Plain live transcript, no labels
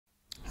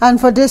And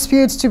for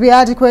disputes to be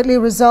adequately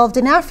resolved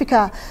in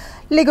Africa,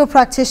 legal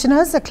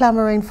practitioners are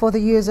clamoring for the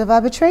use of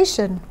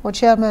arbitration. Well,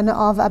 Chairman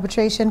of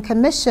Arbitration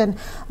Commission,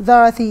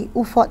 Dorothy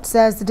Ufot,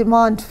 says the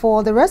demand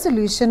for the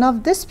resolution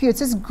of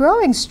disputes is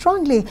growing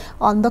strongly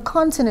on the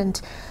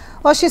continent.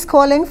 Well, she's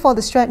calling for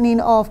the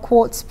strengthening of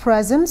courts'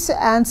 presence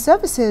and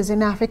services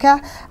in Africa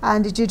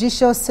and the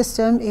judicial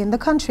system in the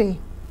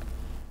country.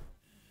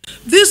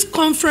 This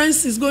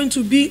conference is going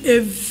to be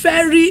a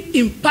very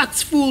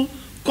impactful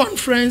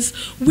conference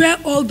where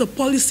all the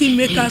policy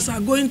makers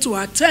are going to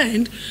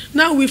attend.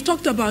 Now, we've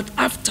talked about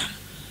AFTA.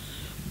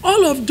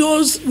 All of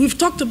those, we've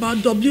talked about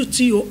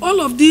WTO. All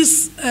of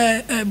these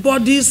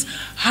bodies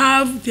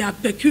have their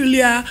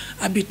peculiar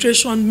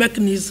arbitration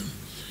mechanism.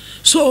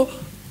 So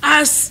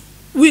as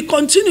we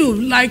continue,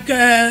 like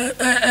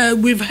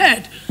we've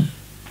heard,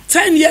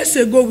 10 years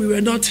ago we were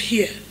not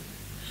here.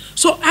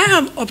 So I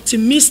am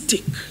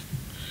optimistic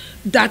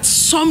that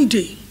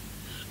someday,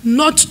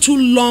 not too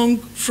long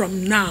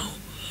from now,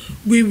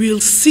 we will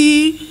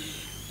see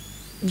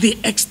the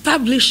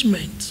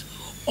establishment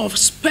of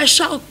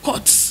special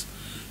courts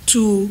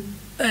to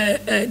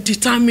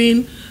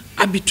determine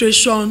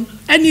arbitration,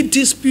 any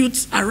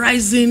disputes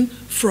arising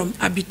from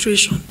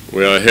arbitration.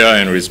 We are here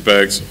in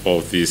respect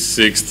of the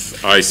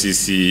 6th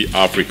ICC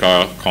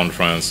Africa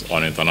Conference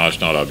on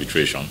International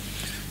Arbitration.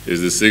 It's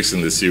the 6th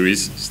in the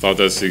series,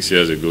 started 6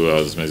 years ago,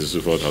 as Mrs.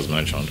 Ufot has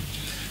mentioned,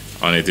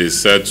 and it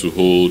is set to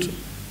hold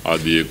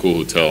at the Eco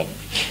Hotel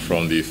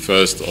from the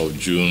 1st of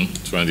June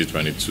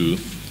 2022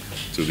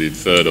 to the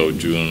 3rd of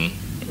June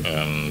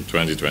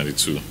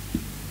 2022.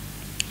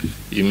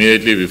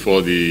 Immediately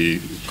before the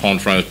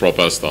conference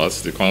proper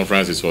starts, the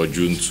conference is for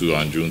June 2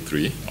 and June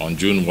 3. On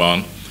June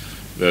 1,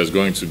 there's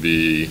going to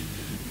be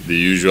the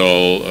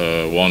usual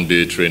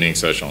one-day training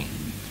session,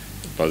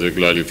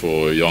 particularly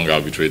for young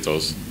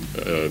arbitrators.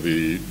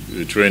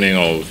 The training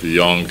of the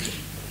young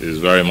is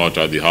very much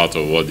at the heart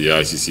of what the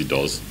ICC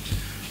does,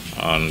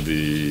 and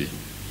the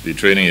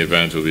training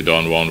event will be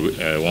done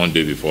one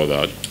day before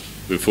that.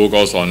 The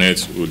focus on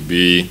it would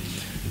be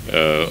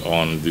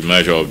on the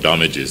measure of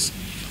damages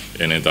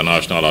in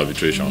international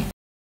arbitration.